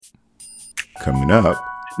Coming up.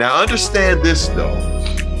 Now understand this though,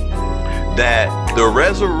 that the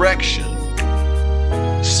resurrection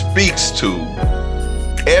speaks to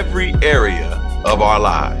every area of our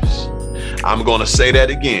lives. I'm going to say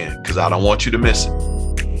that again because I don't want you to miss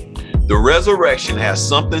it. The resurrection has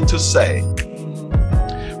something to say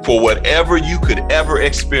for whatever you could ever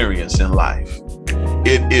experience in life.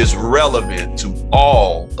 It is relevant to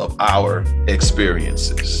all of our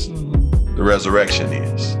experiences. The resurrection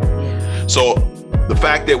is. So the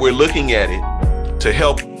fact that we're looking at it to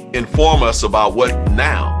help inform us about what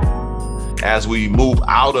now, as we move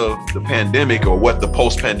out of the pandemic or what the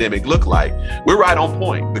post-pandemic look like, we're right on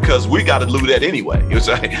point because we got to do that anyway.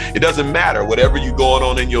 It doesn't matter. Whatever you're going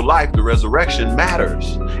on in your life, the resurrection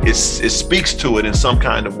matters. It speaks to it in some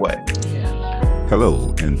kind of way.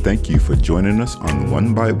 Hello, and thank you for joining us on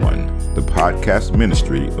One by One, the podcast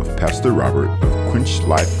ministry of Pastor Robert of Quench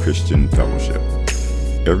Life Christian Fellowship.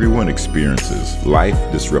 Everyone experiences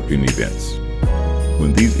life-disrupting events.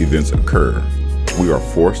 When these events occur, we are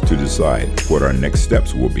forced to decide what our next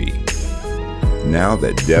steps will be. Now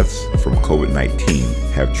that deaths from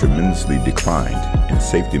COVID-19 have tremendously declined and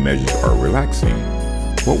safety measures are relaxing,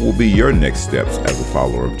 what will be your next steps as a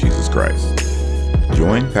follower of Jesus Christ?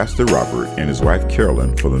 Join Pastor Robert and his wife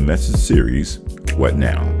Carolyn for the message series, What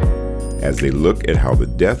Now?, as they look at how the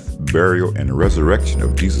death, burial, and resurrection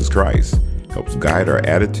of Jesus Christ helps guide our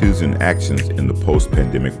attitudes and actions in the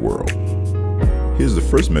post-pandemic world. Here's the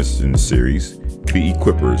first message in the series, Be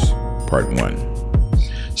Equippers, Part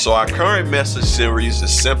 1. So our current message series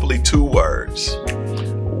is simply two words.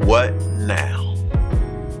 What now?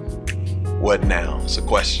 What now? It's a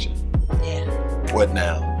question. Yeah. What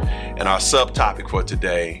now? And our subtopic for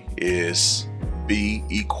today is Be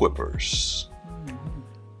Equippers.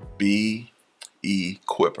 Be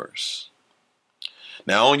Equippers.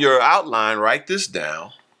 Now on your outline, write this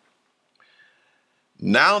down.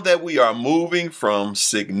 Now that we are moving from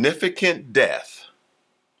significant death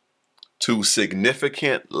to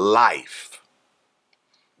significant life,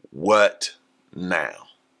 what now?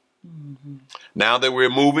 Now that we're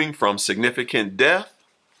moving from significant death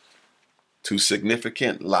to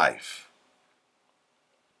significant life,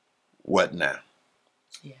 what now?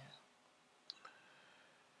 Yeah.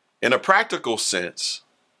 In a practical sense,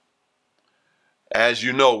 as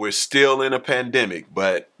you know, we're still in a pandemic,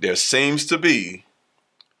 but there seems to be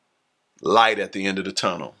light at the end of the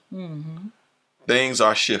tunnel. Things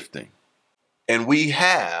are shifting. And we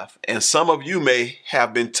have, and some of you may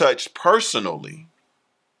have been touched personally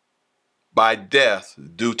by death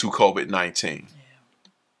due to COVID-19.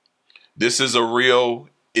 This is a real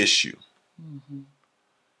issue.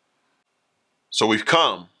 So we've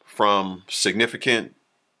come from significant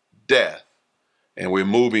death and we're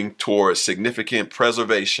moving towards significant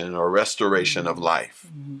preservation or restoration of life.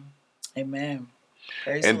 Amen.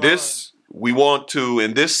 Praise And the this, we want to,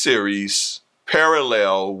 in this series,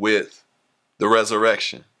 parallel with the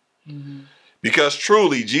resurrection. Because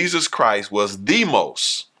truly, Jesus Christ was the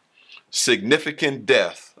most significant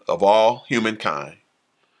death of all humankind.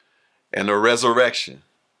 And the resurrection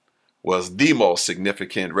was the most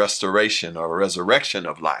significant restoration or resurrection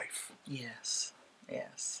of life. Yes.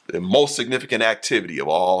 Yes. The most significant activity of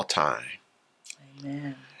all time.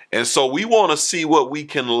 Amen. And so we want to see what we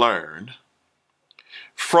can learn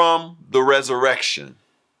from the resurrection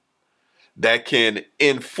that can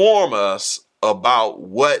inform us about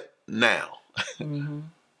what now.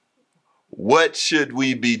 What should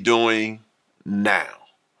we be doing now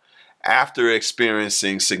after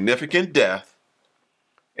experiencing significant death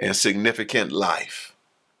and significant life?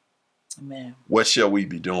 Amen. What shall we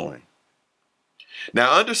be doing?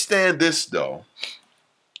 Now understand this though,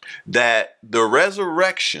 that the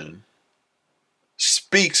resurrection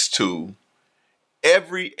speaks to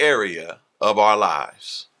every area of our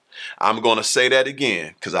lives. I'm going to say that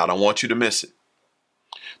again because I don't want you to miss it.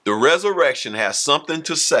 The resurrection has something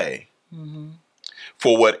to say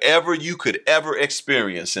for whatever you could ever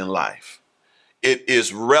experience in life. It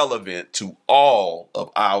is relevant to all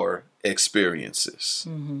of our experiences.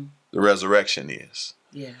 The resurrection is.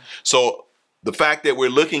 Yeah. So the fact that we're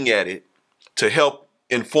looking at it to help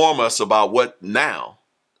inform us about what now,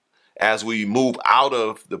 as we move out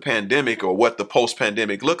of the pandemic or what the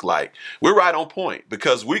post-pandemic look like, we're right on point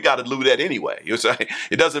because we got to do that anyway.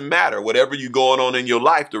 It doesn't matter. Whatever you're going on in your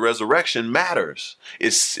life, the resurrection matters.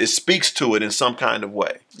 It speaks to it in some kind of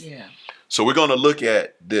way. Yeah. So we're going to look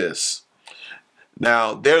at this.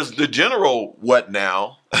 Now, there's the general what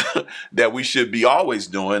now that we should be always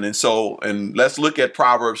doing. And let's look at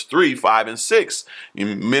Proverbs 3, 5, and 6.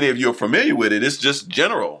 Many of you are familiar with it. It's just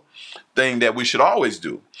general thing that we should always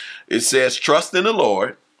do. It says, trust in the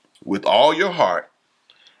Lord with all your heart,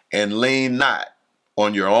 and lean not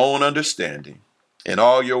on your own understanding. In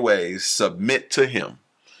all your ways, submit to him,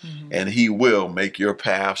 and he will make your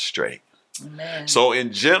path straight. Amen. So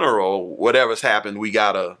in general, whatever's happened, we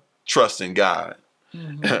got to trust in God.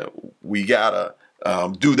 We got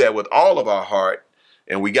to do that with all of our heart.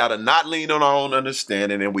 And we got to not lean on our own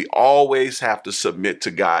understanding. And we always have to submit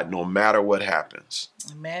to God no matter what happens.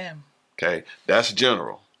 Amen. Okay, that's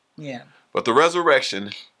general. Yeah. But the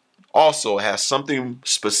resurrection also has something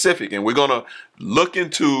specific, and we're going to look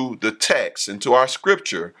into the text, into our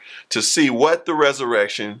scripture, to see what the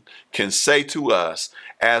resurrection can say to us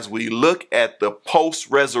as we look at the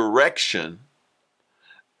post-resurrection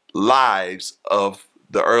lives of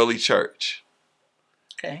the early church.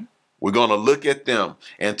 Okay. We're going to look at them.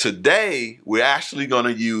 And today, we're actually going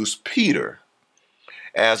to use Peter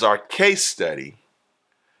as our case study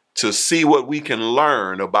to see what we can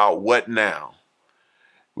learn about what now.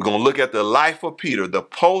 We're going to look at the life of Peter, the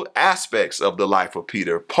aspects of the life of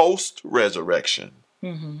Peter post-resurrection,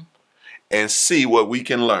 and see what we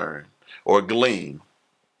can learn or glean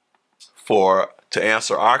to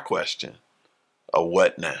answer our question of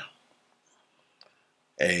what now.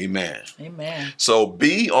 Amen. Amen. So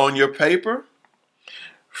be on your paper,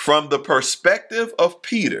 from the perspective of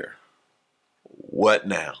Peter, what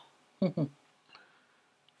now?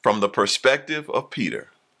 From the perspective of Peter,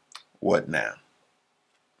 what now?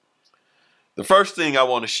 The first thing I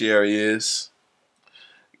want to share is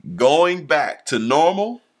going back to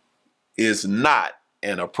normal is not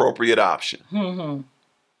an appropriate option.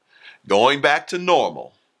 Going back to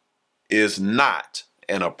normal is not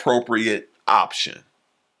an appropriate option.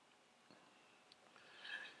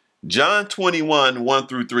 John 21,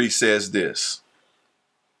 1-3 says this.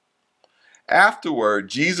 Afterward,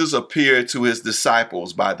 Jesus appeared to his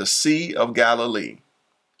disciples by the Sea of Galilee.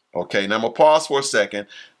 Okay, now I'm going to pause for a second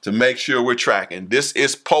to make sure we're tracking. This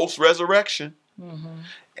is post-resurrection.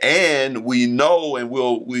 And we know, and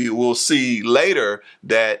we will see later,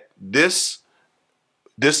 that this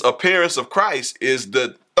appearance of Christ is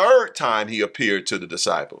the third time he appeared to the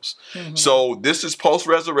disciples. So this is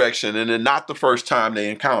post-resurrection, and then not the first time they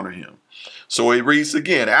encounter him. So it reads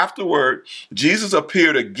again, afterward, Jesus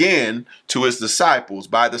appeared again to his disciples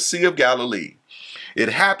by the Sea of Galilee. It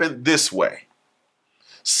happened this way.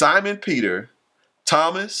 Simon Peter,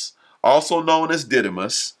 Thomas, also known as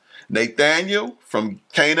Didymus, Nathanael from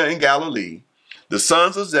Cana in Galilee, the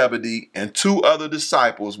sons of Zebedee, and 2 other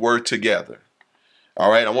disciples were together.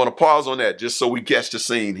 All right, I want to pause on that just so we catch the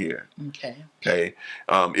scene here. Okay.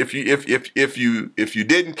 If you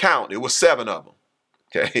didn't count, it was 7 of them.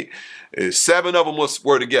 Okay, 7 of them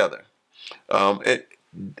were together.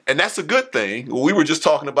 And that's a good thing. We were just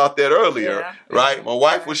talking about that earlier, right? My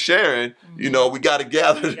wife was sharing, we got to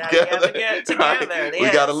gather together. Right? Yes. We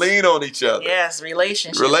got to lean on each other. Yes,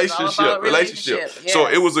 relationship. Relationship. Yes. So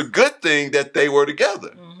it was a good thing that they were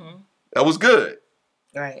together. That was good.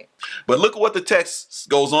 Right. But look at what the text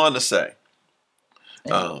goes on to say.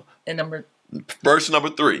 Verse number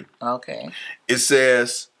 3. Okay. It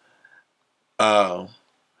says, I'm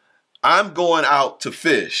going out to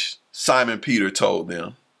fish, Simon Peter told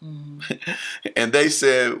them. And they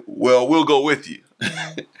said, well, we'll go with you.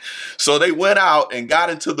 So they went out and got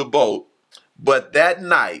into the boat, but that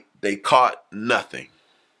night they caught nothing.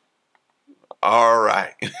 All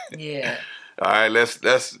right. Yeah. All right, let's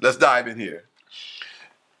dive in here.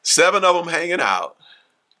 7 of them hanging out.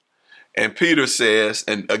 And Peter says,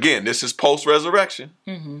 and again, this is post-resurrection.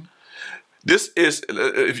 This is,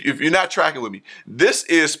 if you're not tracking with me, this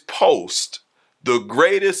is post the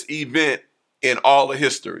greatest event in all of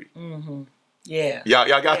history. Yeah.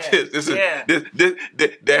 Y'all got this.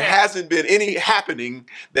 There hasn't been any happening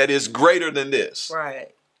that is greater than this. Right.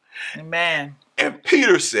 Amen. And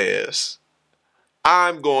Peter says,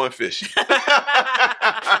 I'm going fishing.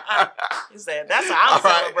 He said, that's how I'm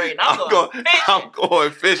celebrating. I'm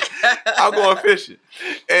going fishing. I'm going fishing.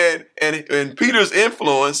 And Peter's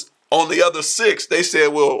influence on the other 6, they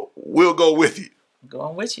said, well, we'll go with you.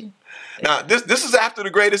 Going with you. Now, this is after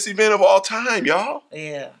the greatest event of all time, y'all.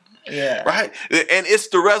 Yeah. Yeah. Right? And it's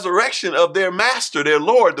the resurrection of their master, their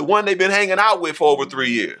Lord, the one they've been hanging out with for over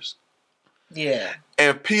 3 years. Yeah.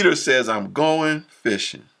 And Peter says, I'm going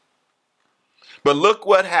fishing. But look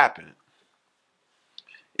what happened.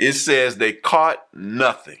 It says they caught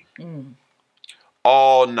nothing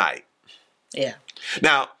all night. Yeah.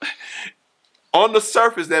 Now, on the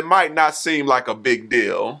surface, that might not seem like a big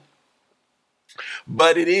deal,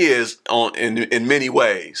 but it is in many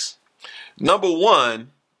ways. Number one,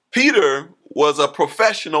 Peter was a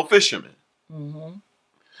professional fisherman.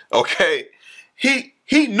 Okay, he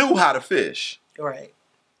knew how to fish. Right.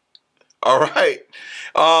 All right.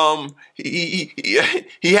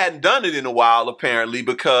 He hadn't done it in a while, apparently,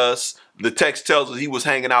 because the text tells us he was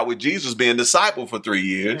hanging out with Jesus, being disciple for 3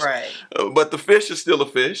 years. Right. But the fish is still a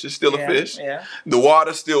fish. It's still a fish. Yeah. The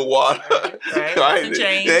water's still water. Right. Right? Nothing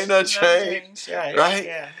changed. It ain't nothing changed. Right?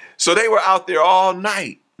 Yeah. So they were out there all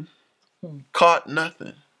night, caught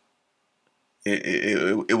nothing.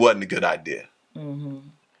 It wasn't a good idea. Mm-hmm.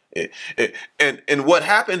 And what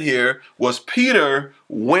happened here was Peter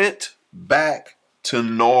went back to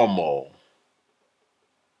normal.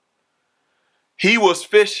 He was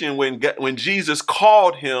fishing when Jesus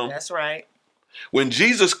called him. That's right. When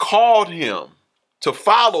Jesus called him to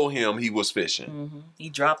follow him, he was fishing. Mm-hmm. He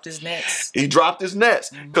dropped his nets. He dropped his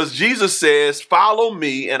nets because Jesus says, "Follow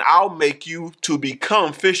me, and I'll make you to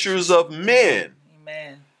become fishers of men."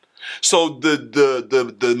 Amen. So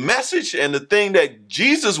the message and the thing that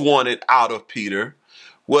Jesus wanted out of Peter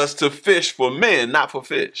was to fish for men, not for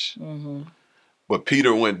fish. Mm-hmm. But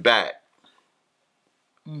Peter went back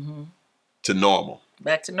to normal.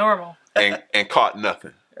 Back to normal. and caught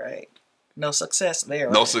nothing. Right. No success there.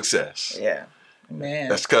 Right? No success. Yeah. Man.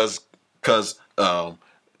 That's because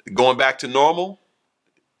going back to normal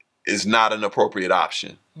is not an appropriate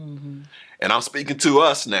option. Mm-hmm. And I'm speaking to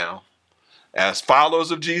us now. As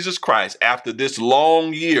followers of Jesus Christ, after this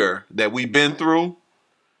long year that we've been through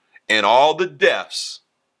and all the deaths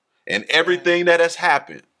and everything that has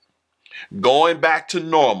happened, going back to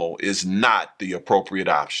normal is not the appropriate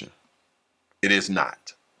option. It is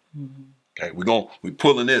not. Mm-hmm. Okay, we're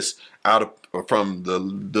pulling this out from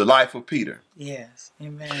the life of Peter. Yes.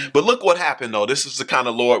 Amen. But look what happened, though. This is the kind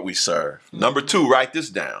of Lord we serve. Mm-hmm. Number 2, write this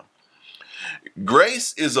down.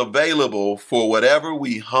 Grace is available for whatever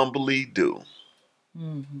we humbly do.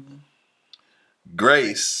 Mm-hmm.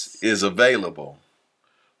 Grace is available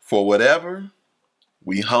for whatever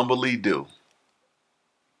we humbly do.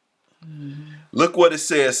 Mm-hmm. Look what it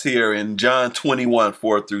says here in John 21,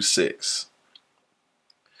 4-6.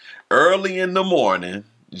 Early in the morning,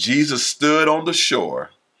 Jesus stood on the shore,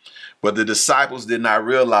 but the disciples did not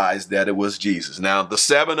realize that it was Jesus. Now, the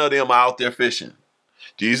 7 of them are out there fishing.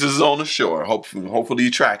 Jesus is on the shore. Hopefully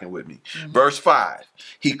you're tracking with me. Mm-hmm. Verse 5.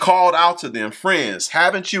 He called out to them, "Friends,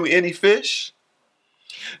 haven't you any fish?"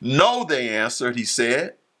 "No," they answered. He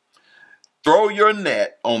said, "Throw your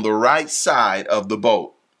net on the right side of the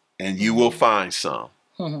boat, and you will find some."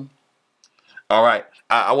 Mm-hmm. All right.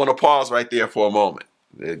 I want to pause right there for a moment.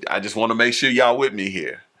 I just want to make sure y'all with me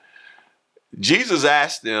here. Jesus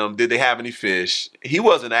asked them, did they have any fish? He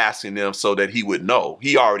wasn't asking them so that he would know.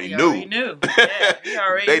 He already knew. Yeah, he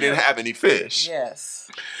already they knew. didn't have any fish.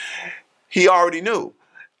 Yes. He already knew.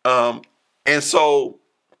 And so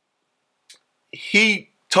he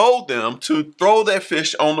told them to throw their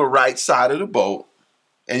fish on the right side of the boat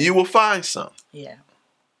and you will find some. Yeah.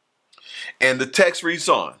 And the text reads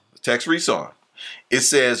on. It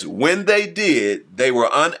says, when they did, they were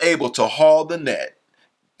unable to haul the net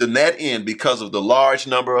in because of the large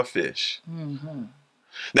number of fish. Mm-hmm.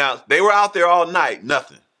 Now, they were out there all night,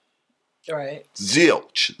 nothing. Right.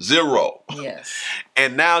 Zilch, zero. Yes.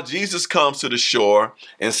 And now Jesus comes to the shore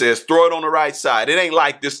and says, throw it on the right side. It ain't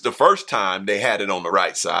like this the first time they had it on the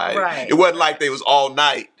right side. Right. It wasn't like they was all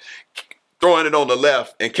night throwing it on the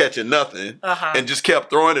left and catching nothing and just kept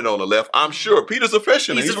throwing it on the left. I'm sure Peter's a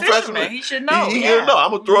fisherman. He's a professional. He should know. He should know. I'm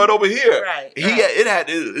going to throw it over here. Right.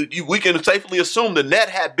 We can safely assume the net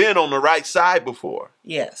had been on the right side before.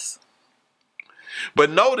 Yes. But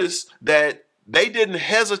notice that they didn't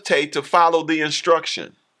hesitate to follow the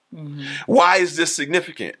instruction. Mm-hmm. Why is this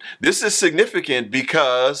significant? This is significant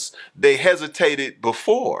because they hesitated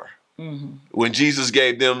before. Mm-hmm. When Jesus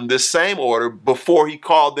gave them this same order before he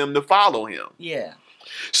called them to follow him. Yeah.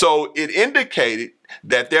 So it indicated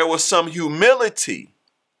that there was some humility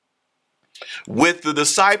with the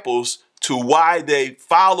disciples to why they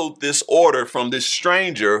followed this order from this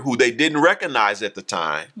stranger who they didn't recognize at the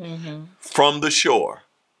time from the shore.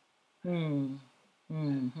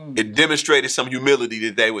 Mm-hmm. It demonstrated some humility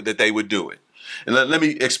that they would do it. And let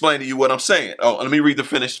me explain to you what I'm saying. Oh, let me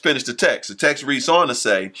finish the text. The text reads on to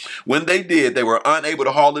say, when they did, they were unable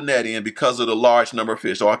to haul the net in because of the large number of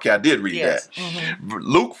fish. Oh, okay, I did read that. Mm-hmm.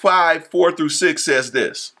 Luke 5, 4-6 says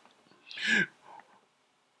this.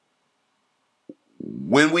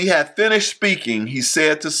 When we had finished speaking, he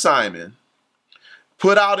said to Simon,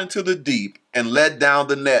 put out into the deep and let down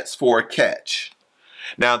the nets for a catch.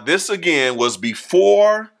 Now, this again was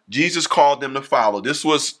before Jesus called them to follow. This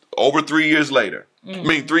was over 3 years later. Mm-hmm. I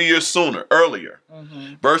mean, 3 years earlier.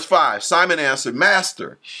 Mm-hmm. Verse 5, Simon answered,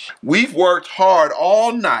 Master, we've worked hard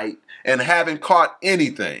all night and haven't caught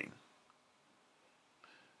anything.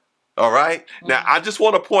 All right. Now, I just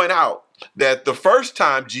want to point out that the first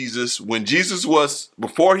time when Jesus was,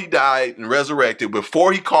 before he died and resurrected,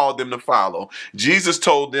 before he called them to follow, Jesus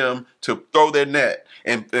told them to throw their net.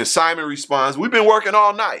 And Simon responds, we've been working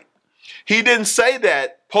all night. He didn't say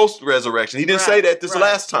that post-resurrection. He didn't say that this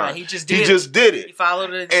last time. Right. He just did it. He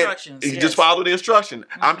followed the instructions. He just followed the instruction.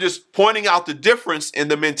 I'm just pointing out the difference in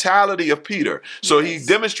the mentality of Peter. So he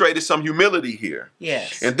demonstrated some humility here.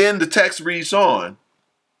 Yes. And then the text reads on,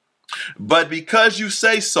 but because you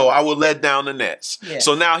say so, I will let down the nets. Yes.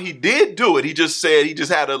 So now he did do it. He just said he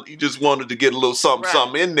just wanted to get a little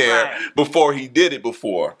something in there before he did it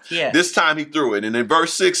before. Yes. This time he threw it. And in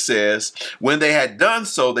verse 6 says, when they had done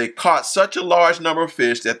so, they caught such a large number of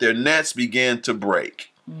fish that their nets began to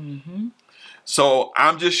break. Mm-hmm. So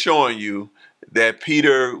I'm just showing you that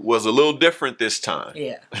Peter was a little different this time.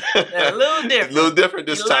 Yeah, a little different. A little different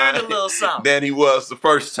this time. Learned a little something than he was the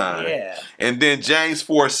first time. Yeah. And then James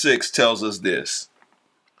 4:6 tells us this.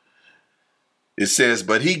 It says,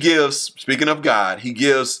 but he gives, speaking of God, he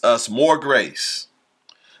gives us more grace.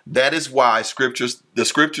 That is why Scripture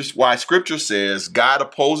says God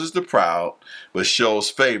opposes the proud, but shows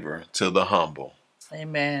favor to the humble.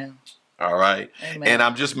 Amen. All right. Amen. And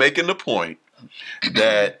I'm just making the point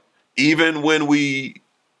that even when we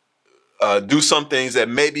do some things that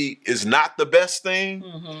maybe is not the best thing,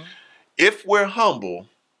 if we're humble,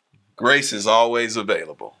 grace is always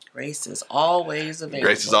available. Grace is always available.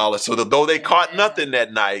 Grace is always. So though they caught nothing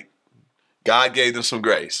that night, God gave them some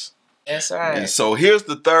grace. That's right. And so here's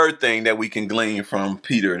the third thing that we can glean from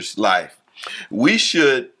Peter's life. We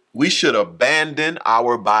should abandon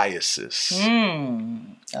our biases.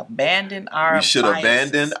 Abandon our biases. We should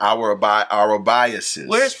abandon our biases.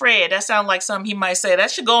 Where's Fred? That sounds like something he might say. That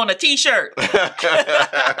should go on a t-shirt.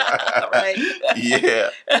 Right? Yeah.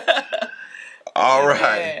 All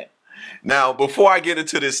right. Now, before I get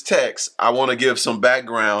into this text, I want to give some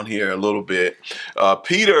background here a little bit.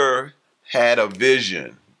 Peter had a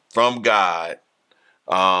vision from God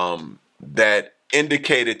that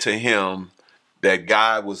indicated to him that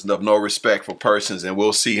God was of no respect for persons, and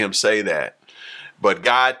we'll see him say that. But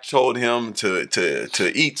God told him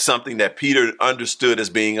to eat something that Peter understood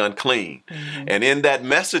as being unclean. Mm-hmm. And in that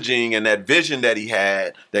messaging and that vision that he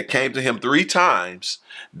had that came to him 3 times,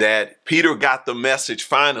 that Peter got the message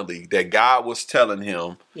finally that God was telling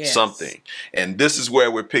him something. And this is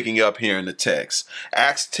where we're picking up here in the text.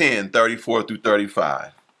 Acts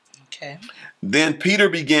 10:34-35. Okay. Then Peter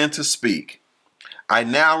began to speak. I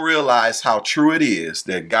now realize how true it is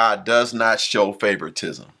that God does not show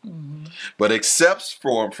favoritism, but accepts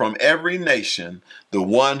from every nation the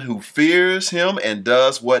one who fears him and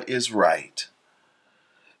does what is right.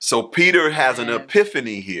 So Peter has an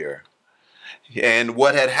epiphany here. And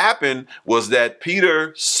what had happened was that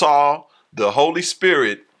Peter saw the Holy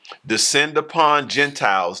Spirit descend upon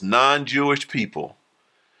Gentiles, non-Jewish people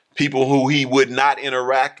who he would not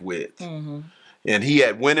interact with. Mm-hmm. And he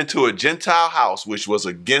had went into a Gentile house, which was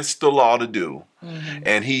against the law to do. Mm-hmm.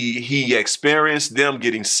 And he experienced them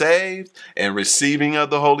getting saved and receiving of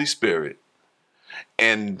the Holy Spirit.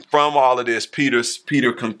 And from all of this, Peter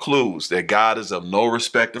concludes that God is of no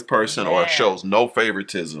respect of person or shows no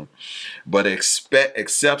favoritism, but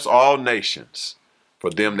accepts all nations for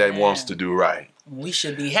them that wants to do right. We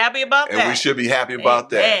should be happy about that. And we should be happy about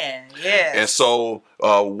that. Yes. And so,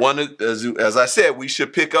 as I said, we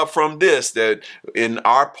should pick up from this that in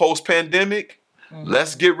our post-pandemic,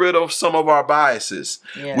 let's get rid of some of our biases.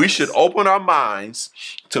 Yes. We should open our minds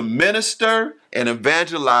to minister and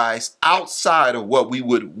evangelize outside of what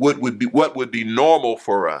would be normal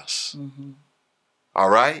for us. Mm-hmm. All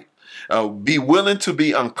right? Be willing to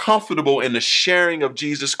be uncomfortable in the sharing of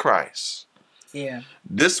Jesus Christ. Yeah.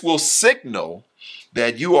 This will signal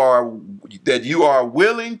that you are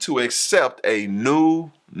willing to accept a new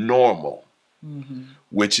normal,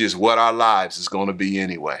 which is what our lives is going to be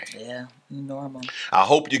anyway. Yeah, normal. I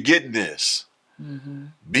hope you're getting this.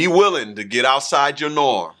 Be willing to get outside your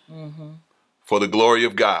norm for the glory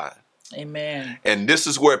of God. Amen. And this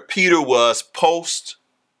is where Peter was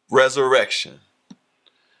post-resurrection.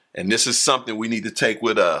 And this is something we need to take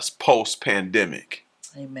with us post-pandemic.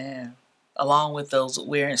 Amen. Along with those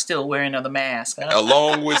still wearing of the mask. Huh?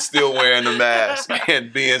 Along with still wearing the mask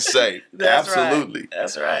and being safe. That's absolutely. Right.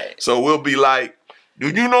 That's right. So we'll be like, do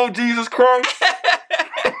you know Jesus Christ?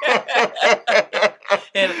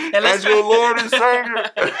 and as your Lord and Savior.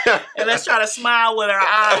 And let's try to smile with our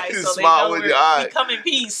eyes. So smile with your eyes. We come in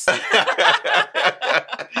peace.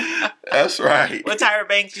 That's right. What Tyra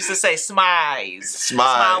Banks used to say, smiles.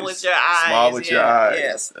 Smile with your eyes. Smile with your eyes.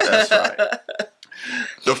 Yes. That's right.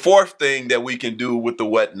 The fourth thing that we can do with the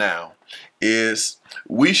what now is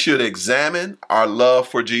we should examine our love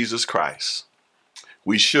for Jesus Christ.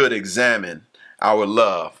 We should examine our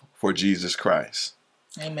love for Jesus Christ.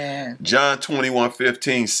 Amen. John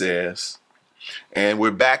 21:15 says, and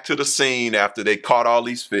we're back to the scene after they caught all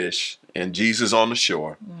these fish and Jesus on the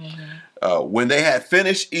shore. When they had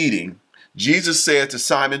finished eating, Jesus said to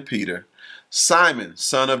Simon Peter, Simon,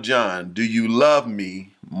 son of John, do you love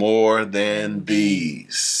me more than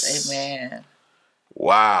these? Amen.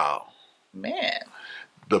 Wow. Man.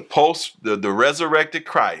 The resurrected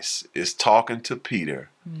Christ is talking to Peter.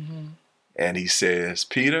 And he says,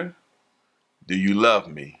 Peter, do you love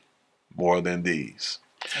me more than these?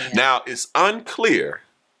 Yeah. Now, it's unclear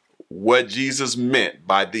what Jesus meant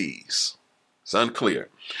by these. It's unclear.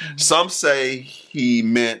 Some say he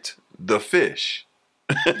meant the fish.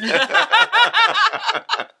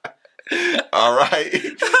 All right.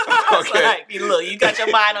 Okay. Like, look, you got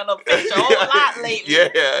your mind on the fish a whole lot lately.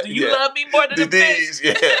 Yeah. Do you love me more than the these?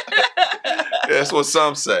 fish? Yeah. That's what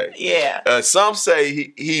some say. Yeah. Some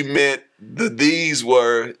say he meant these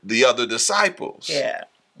were the other disciples. Yeah.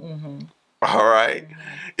 All right.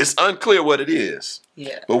 It's unclear what it is.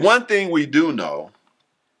 Yeah. But one thing we do know,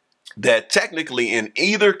 that technically in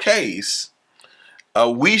either case,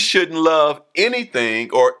 we shouldn't love anything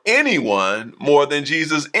or anyone more than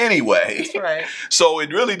Jesus anyway. That's right. So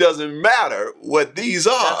it really doesn't matter what these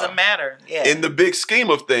are. Doesn't matter. Yeah. In the big scheme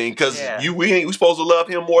of things, because we supposed to love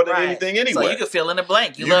him more than anything anyway. So you could fill in the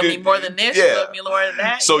blank. You love me more than this. Yeah. You love me more than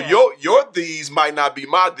that. So your these might not be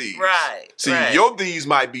my these. Right. See, right. your these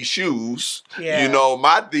might be shoes. Yeah. You know,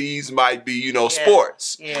 my these might be,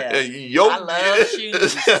 sports. Yeah. I love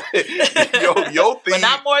shoes. your these, but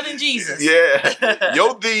not more than Jesus. Yeah.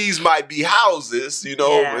 Your these might be houses, and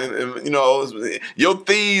your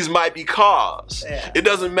these might be cars. Yeah. It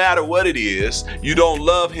doesn't matter what it is. You don't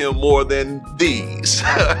love him more than these.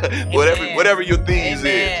 whatever your these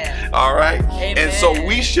is. All right? Amen. And so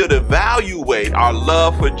we should evaluate our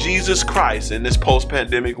love for Jesus Christ in this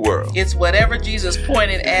post-pandemic world. It's whatever Jesus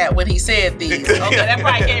pointed at when he said these. Okay, that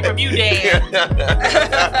probably came from you, Dan.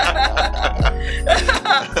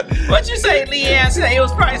 What you say, Leanne? Say it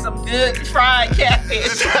was probably some good fried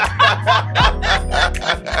catfish.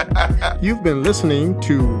 You've been listening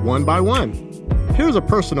to One by One. Here's a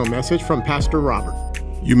personal message from Pastor Robert.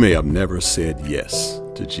 You may have never said yes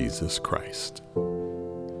to Jesus Christ.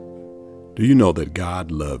 Do you know that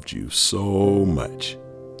God loved you so much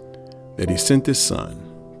that he sent his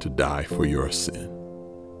son to die for your sin?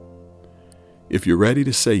 If you're ready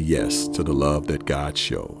to say yes to the love that God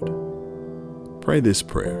showed, pray this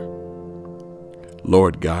prayer.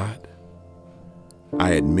 Lord God,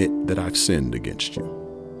 I admit that I've sinned against you.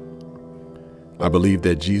 I believe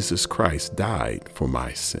that Jesus Christ died for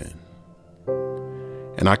my sin.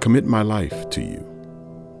 And I commit my life to you.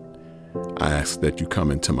 I ask that you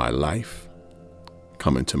come into my life,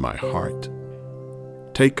 come into my heart,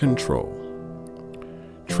 take control,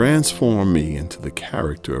 transform me into the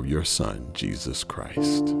character of your Son, Jesus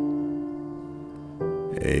Christ.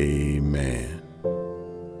 Amen.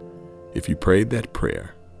 If you prayed that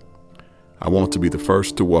prayer, I want to be the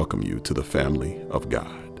first to welcome you to the family of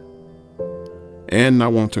God. And I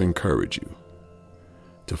want to encourage you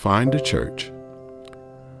to find a church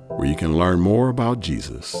where you can learn more about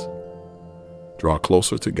Jesus, draw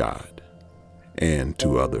closer to God, and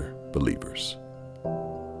to other believers.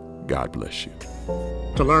 God bless you.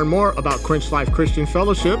 To learn more about Quench Life Christian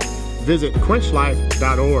Fellowship, visit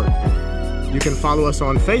quenchlife.org. You can follow us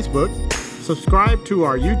on Facebook, subscribe to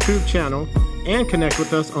our YouTube channel, and connect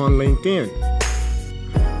with us on LinkedIn.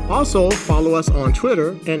 Also, follow us on Twitter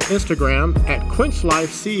and Instagram at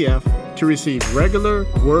QuenchLifeCF to receive regular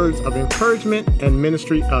words of encouragement and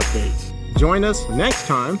ministry updates. Join us next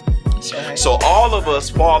time. So all of us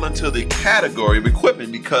fall into the category of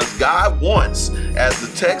equipment because God wants, as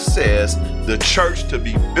the text says, the church to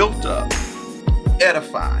be built up,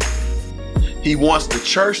 edified. He wants the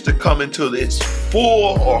church to come into its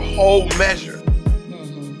full or whole measure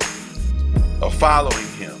of following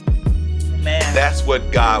him. Man. That's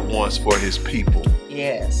what God wants for his people.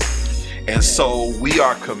 Yes. And so we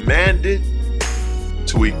are commanded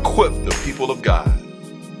to equip the people of God.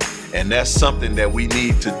 And that's something that we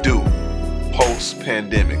need to do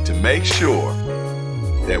post-pandemic to make sure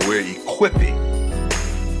that we're equipping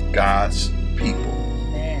God's people.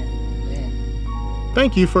 Man.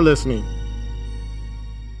 Thank you for listening.